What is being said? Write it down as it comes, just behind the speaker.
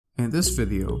In this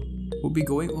video, we'll be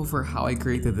going over how I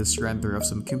created this render of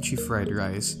some kimchi fried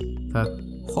rice that,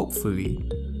 hopefully,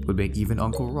 would make even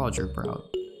Uncle Roger proud.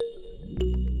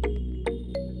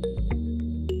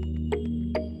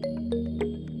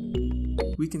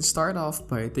 We can start off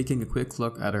by taking a quick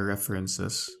look at our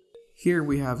references. Here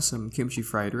we have some kimchi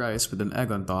fried rice with an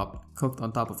egg on top, cooked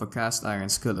on top of a cast iron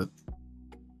skillet.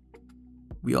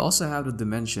 We also have the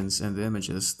dimensions and the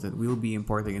images that we'll be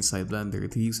importing inside Blender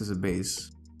to use as a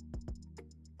base.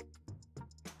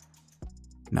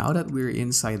 Now that we're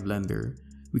inside Blender,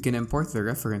 we can import the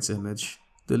reference image,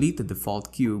 delete the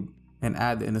default cube, and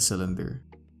add in a cylinder.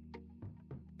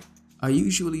 I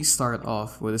usually start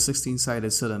off with a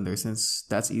 16-sided cylinder since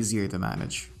that's easier to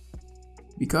manage.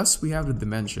 Because we have the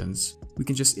dimensions, we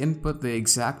can just input the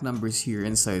exact numbers here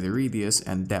inside the radius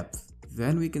and depth.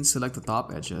 Then we can select the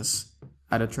top edges,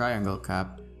 add a triangle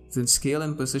cap, then scale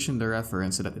and position the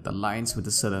reference so that it aligns with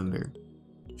the cylinder.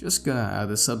 Just gonna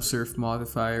add a subsurf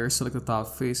modifier, select the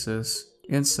top faces,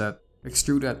 inset,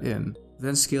 extrude that in,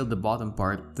 then scale the bottom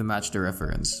part to match the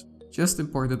reference. Just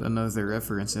imported another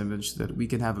reference image so that we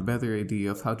can have a better idea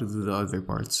of how to do the other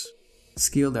parts.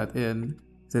 Scale that in,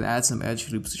 then add some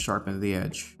edge loops to sharpen the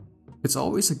edge. It's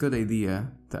always a good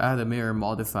idea to add a mirror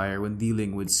modifier when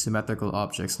dealing with symmetrical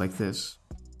objects like this.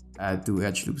 Add 2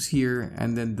 edge loops here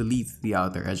and then delete the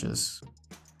outer edges.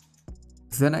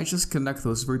 Then I just connect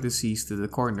those vertices to the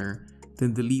corner,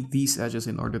 then delete these edges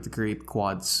in order to create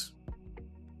quads.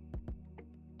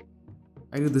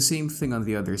 I do the same thing on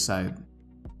the other side.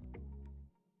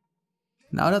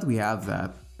 Now that we have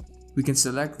that, we can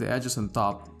select the edges on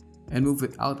top and move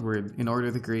it outward in order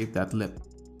to create that lip.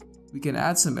 We can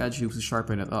add some edge loops to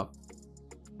sharpen it up.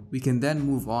 We can then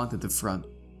move on to the front,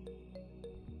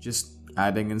 just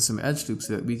adding in some edge loops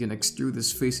so that we can extrude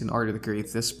this face in order to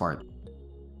create this part.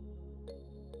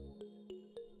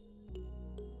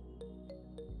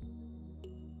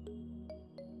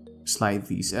 Slide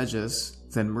these edges,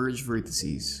 then merge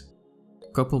vertices.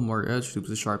 Couple more edge loops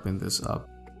to sharpen this up.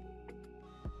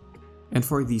 And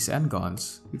for these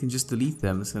n-gons, we can just delete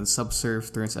them since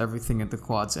subsurf turns everything into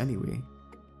quads anyway.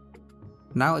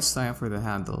 Now it's time for the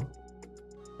handle.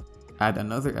 Add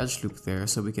another edge loop there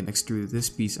so we can extrude this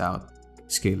piece out,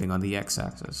 scaling on the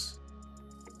x-axis.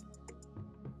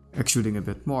 Extruding a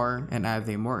bit more and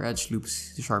adding more edge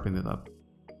loops to sharpen it up.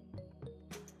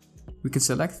 We can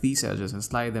select these edges and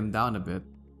slide them down a bit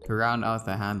to round out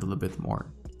the handle a bit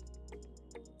more.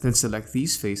 Then select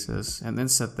these faces and then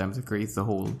set them to create the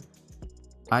hole.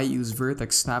 I use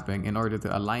vertex snapping in order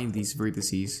to align these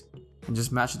vertices and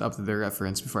just match it up to the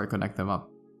reference before I connect them up.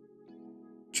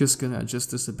 Just gonna adjust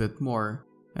this a bit more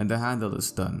and the handle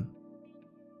is done.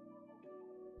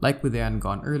 Like with the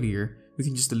n-gon earlier, we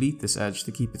can just delete this edge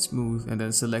to keep it smooth and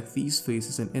then select these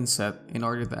faces and inset in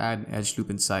order to add an edge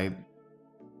loop inside.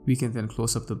 We can then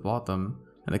close up the bottom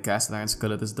and the cast iron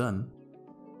skillet is done.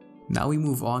 Now we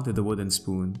move on to the wooden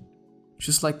spoon.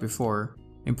 Just like before,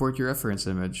 import your reference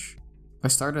image. I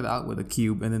started out with a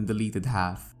cube and then deleted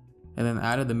half, and then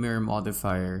added a mirror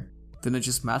modifier, then I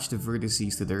just matched the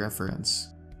vertices to the reference.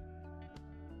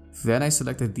 Then I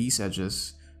selected these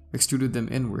edges, extruded them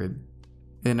inward,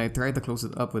 and I tried to close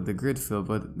it up with the grid fill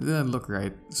but it didn't look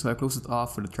right, so I closed it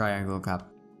off with a triangle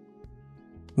cap.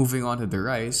 Moving on to the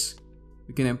rice,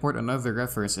 we can import another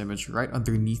reference image right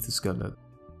underneath the skillet,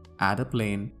 add a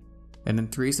plane, and then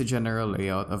trace the general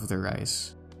layout of the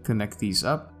rice. Connect these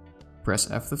up, press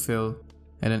F to fill,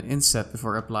 and then inset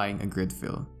before applying a grid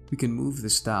fill. We can move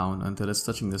this down until it's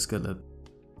touching the skillet,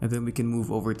 and then we can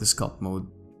move over to sculpt mode.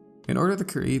 In order to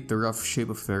create the rough shape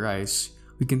of the rice,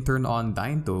 we can turn on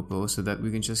Dyn Topo so that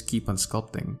we can just keep on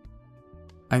sculpting.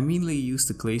 I mainly use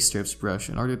the clay strips brush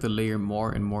in order to layer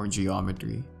more and more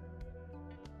geometry.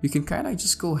 You can kinda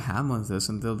just go ham on this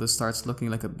until this starts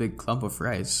looking like a big clump of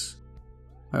rice.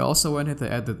 I also went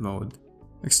into edit mode,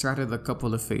 extracted a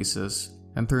couple of faces,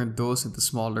 and turned those into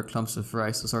smaller clumps of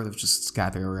rice to sort of just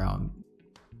scatter around.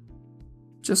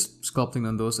 Just sculpting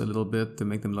on those a little bit to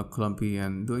make them look clumpy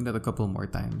and doing that a couple more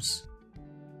times.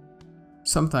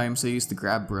 Sometimes I use the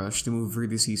grab brush to move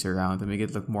vertices around to make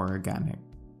it look more organic.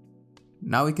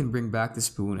 Now we can bring back the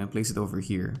spoon and place it over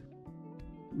here.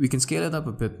 We can scale it up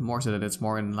a bit more so that it's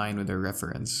more in line with our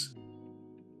reference.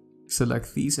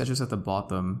 Select these edges at the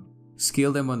bottom,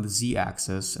 scale them on the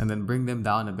z-axis, and then bring them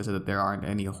down a bit so that there aren't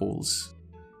any holes.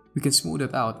 We can smooth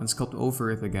it out and sculpt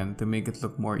over it again to make it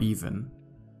look more even.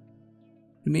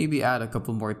 Maybe add a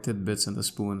couple more tidbits in the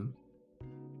spoon.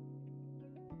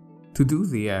 To do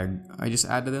the egg, I just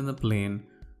added in a plane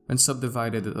and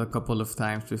subdivided it a couple of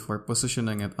times before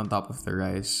positioning it on top of the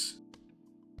rice.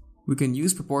 We can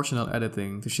use proportional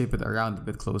editing to shape it around a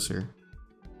bit closer.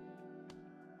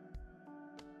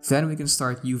 Then we can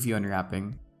start UV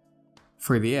unwrapping.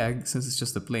 For the egg, since it's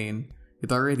just a plane, it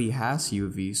already has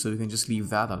UV, so we can just leave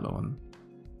that alone.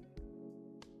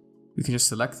 We can just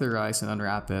select the rice and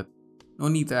unwrap it. No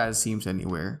need to add seams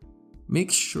anywhere.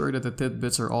 Make sure that the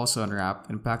tidbits are also unwrapped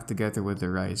and packed together with the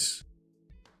rice.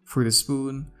 For the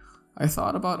spoon, I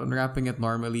thought about unwrapping it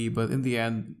normally, but in the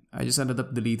end, I just ended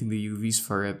up deleting the UVs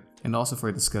for it and also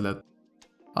for the skillet.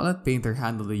 I'll let Painter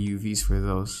handle the UVs for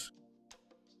those.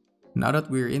 Now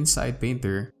that we're inside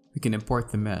Painter, we can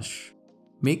import the mesh.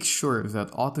 Make sure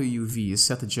that Auto UV is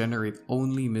set to generate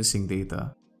only missing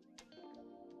data.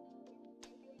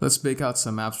 Let's bake out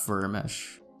some maps for our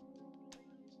mesh.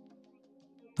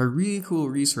 A really cool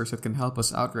resource that can help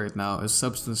us out right now is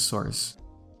Substance Source.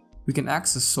 We can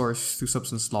access Source through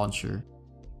Substance Launcher,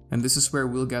 and this is where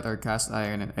we'll get our cast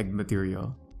iron and egg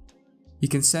material. You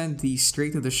can send these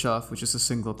straight to the shelf with just a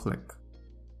single click.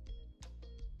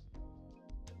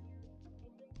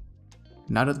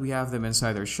 Now that we have them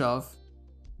inside our shelf,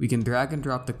 we can drag and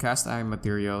drop the cast iron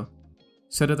material,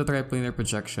 set it to triplanar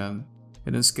projection,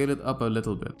 and then scale it up a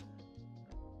little bit.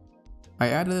 I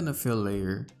added in a fill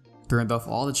layer, turned off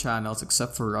all the channels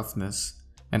except for roughness,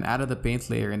 and added a paint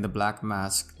layer in the black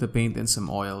mask to paint in some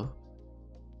oil.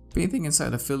 Painting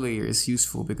inside a fill layer is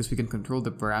useful because we can control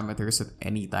the parameters at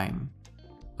any time.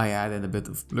 I added a bit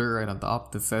of blur right on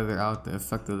top to feather out the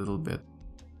effect a little bit.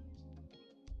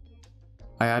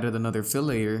 I added another fill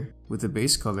layer with the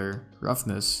base color,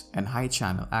 roughness, and high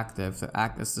channel active to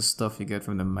act as the stuff you get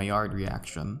from the Maillard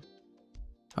reaction.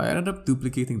 I ended up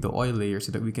duplicating the oil layer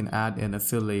so that we can add in a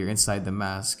fill layer inside the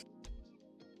mask,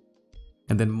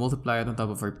 and then multiply it on top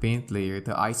of our paint layer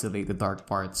to isolate the dark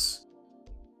parts.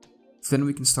 Then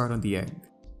we can start on the egg.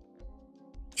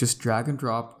 Just drag and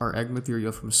drop our egg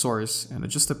material from source and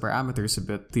adjust the parameters a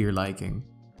bit to your liking.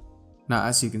 Now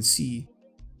as you can see,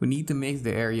 we need to make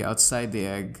the area outside the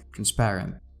egg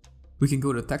transparent. We can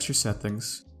go to texture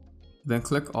settings, then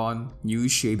click on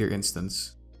use shader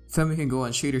instance. Then we can go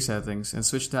on shader settings and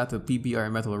switch that to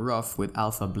PBR metal rough with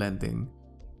alpha blending.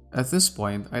 At this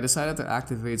point, I decided to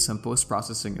activate some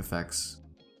post-processing effects.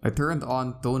 I turned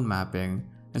on tone mapping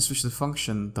and switched the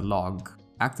function to log,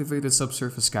 activated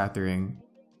subsurface scattering,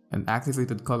 and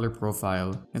activated color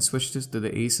profile and switched this to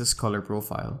the ACES color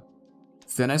profile.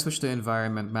 Then I switched the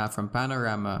environment map from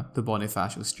Panorama to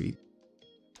Bonifacio Street.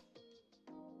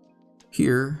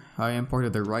 Here, I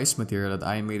imported the rice material that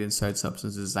I made inside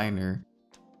Substance Designer,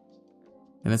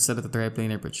 and then set it to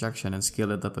triplanar projection and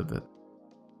scale it up a bit.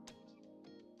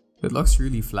 It looks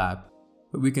really flat,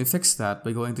 but we can fix that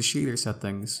by going to shader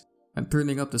settings and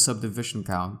turning up the subdivision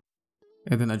count,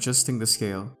 and then adjusting the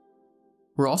scale.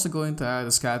 We're also going to add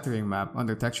a scattering map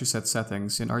under texture set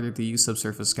settings in order to use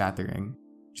subsurface scattering.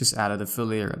 Just added a fill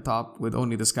layer on top with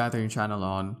only the scattering channel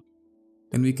on,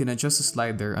 and we can adjust the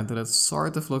slider until it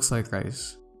sort of looks like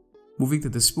rice. Moving to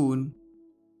the spoon,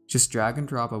 just drag and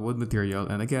drop a wood material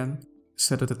and again,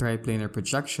 set it to triplanar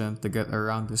projection to get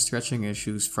around the stretching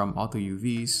issues from auto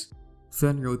UVs,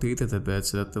 then rotate it a bit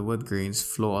so that the wood grains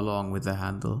flow along with the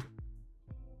handle.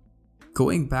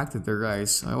 Going back to the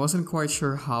rice, I wasn't quite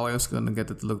sure how I was gonna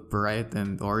get it to look bright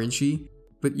and orangey,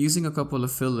 but using a couple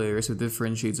of fill layers with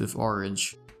different shades of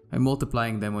orange and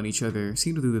multiplying them on each other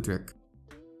seemed to do the trick.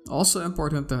 Also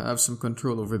important to have some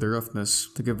control over the roughness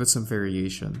to give it some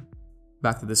variation.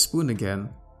 Back to the spoon again,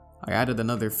 I added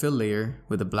another fill layer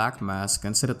with a black mask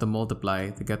and set it to multiply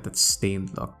to get that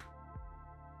stained look.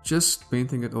 Just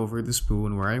painting it over the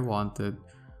spoon where I wanted,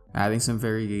 adding some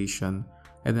variation,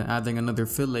 and then adding another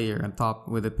fill layer on top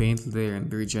with a paint layer and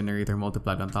the regenerator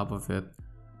multiplied on top of it,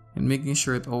 and making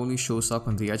sure it only shows up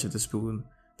on the edge of the spoon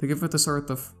to give it a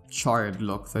sort of charred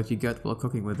look that you get while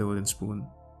cooking with the wooden spoon.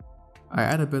 I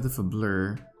add a bit of a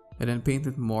blur and then paint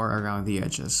it more around the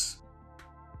edges.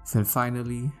 Then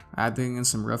finally, adding in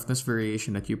some roughness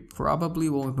variation that you probably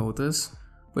won't notice,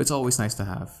 but it's always nice to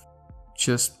have.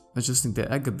 Just adjusting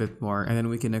the egg a bit more and then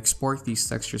we can export these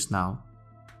textures now.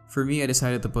 For me, I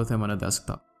decided to put them on a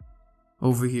desktop.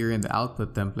 Over here in the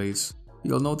output templates,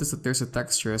 you'll notice that there's a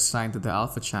texture assigned to the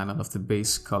alpha channel of the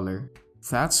base color.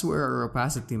 That's where our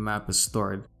opacity map is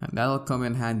stored, and that'll come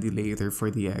in handy later for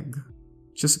the egg.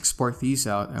 Just export these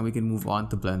out and we can move on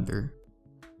to Blender.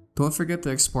 Don't forget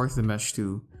to export the mesh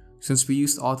too, since we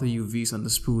used auto UVs on the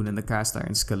spoon and the cast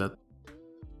iron skillet.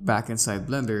 Back inside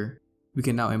Blender, we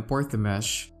can now import the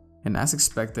mesh, and as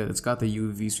expected, it's got the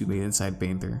UVs we made inside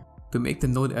Painter. To make the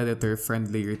node editor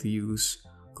friendlier to use,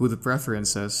 go to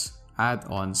Preferences,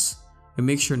 Add-ons, and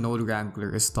make sure Node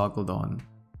Wrangler is toggled on.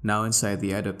 Now inside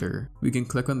the editor, we can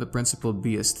click on the principal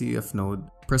BSTF node,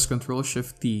 press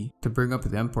Ctrl-Shift-T to bring up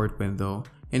the import window,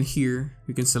 And here,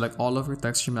 you can select all of your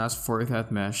texture maps for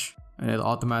that mesh and it'll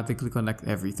automatically connect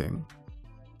everything.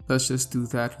 Let's just do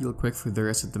that real quick for the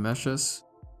rest of the meshes.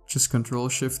 Just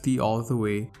Ctrl-Shift-T all the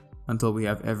way until we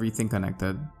have everything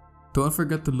connected. Don't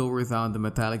forget to lower down the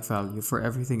metallic value for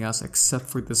everything else except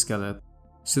for the skillet,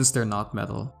 since they're not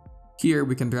metal. Here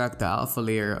we can drag the alpha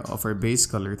layer of our base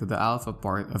color to the alpha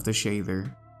part of the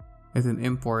shader, and then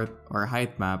import our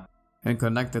height map and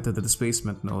connect it to the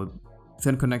displacement node,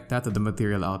 then connect that to the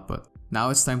material output. Now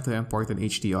it's time to import an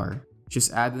HDR.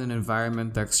 Just add an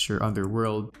environment texture under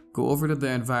world, go over to the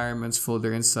environments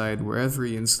folder inside wherever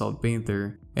you installed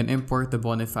Painter, and import the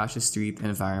Bonifacio Street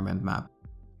environment map.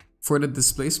 For the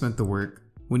displacement to work,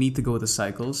 we need to go to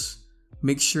cycles,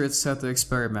 make sure it's set to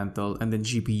experimental and then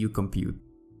GPU compute.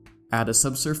 Add a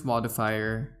subsurf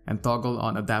modifier and toggle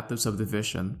on adaptive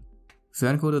subdivision.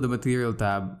 Then go to the material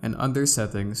tab and under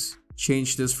settings,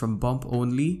 change this from bump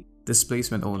only,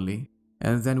 displacement only,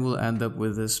 and then we'll end up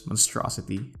with this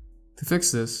monstrosity. To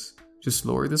fix this, just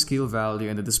lower the scale value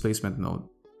in the displacement node.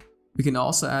 We can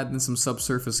also add in some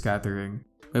subsurface scattering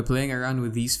by playing around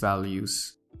with these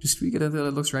values. Just tweak it until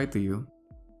it looks right to you.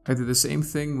 I did the same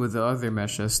thing with the other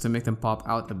meshes to make them pop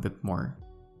out a bit more.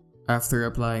 After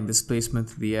applying displacement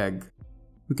to the egg,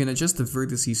 we can adjust the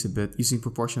vertices a bit using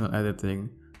proportional editing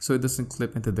so it doesn't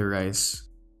clip into the rice.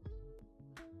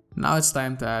 Now it's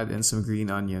time to add in some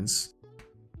green onions.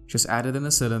 Just add it in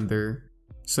a cylinder,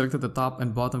 select the top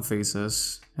and bottom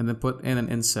faces, and then put in an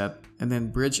inset and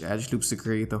then bridge edge loops to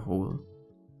create a hole.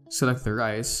 Select the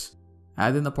rice,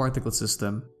 add in a particle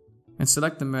system, and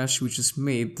select the mesh we just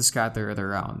made to scatter it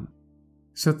around.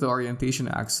 Set the orientation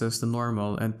axis to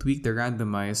normal and tweak the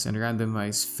randomize and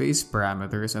randomize face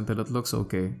parameters until it looks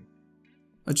okay.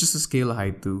 Adjust the scale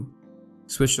height too.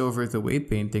 Switch over to weight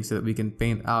painting so that we can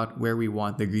paint out where we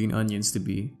want the green onions to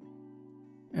be.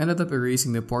 Ended up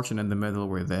erasing the portion in the middle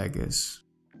where the egg is.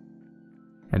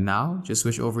 And now, just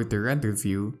switch over to render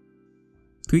view,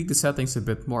 tweak the settings a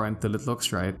bit more until it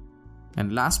looks right,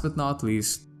 and last but not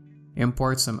least,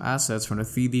 import some assets from the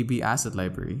 3DB asset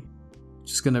library.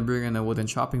 Just gonna bring in a wooden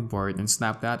chopping board and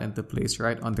snap that into place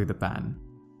right under the pan.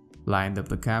 Lined up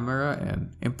the camera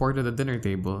and imported the dinner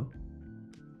table.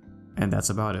 And that's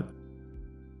about it.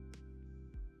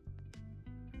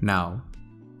 Now,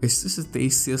 is this the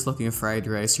tastiest looking fried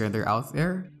rice render out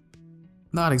there?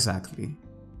 Not exactly.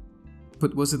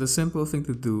 But was it a simple thing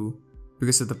to do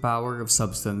because of the power of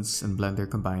Substance and Blender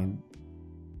combined?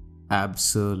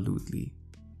 Absolutely.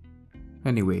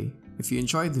 Anyway, if you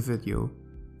enjoyed the video,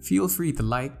 feel free to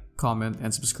like, comment,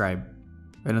 and subscribe.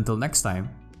 And until next time,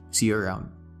 see you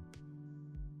around.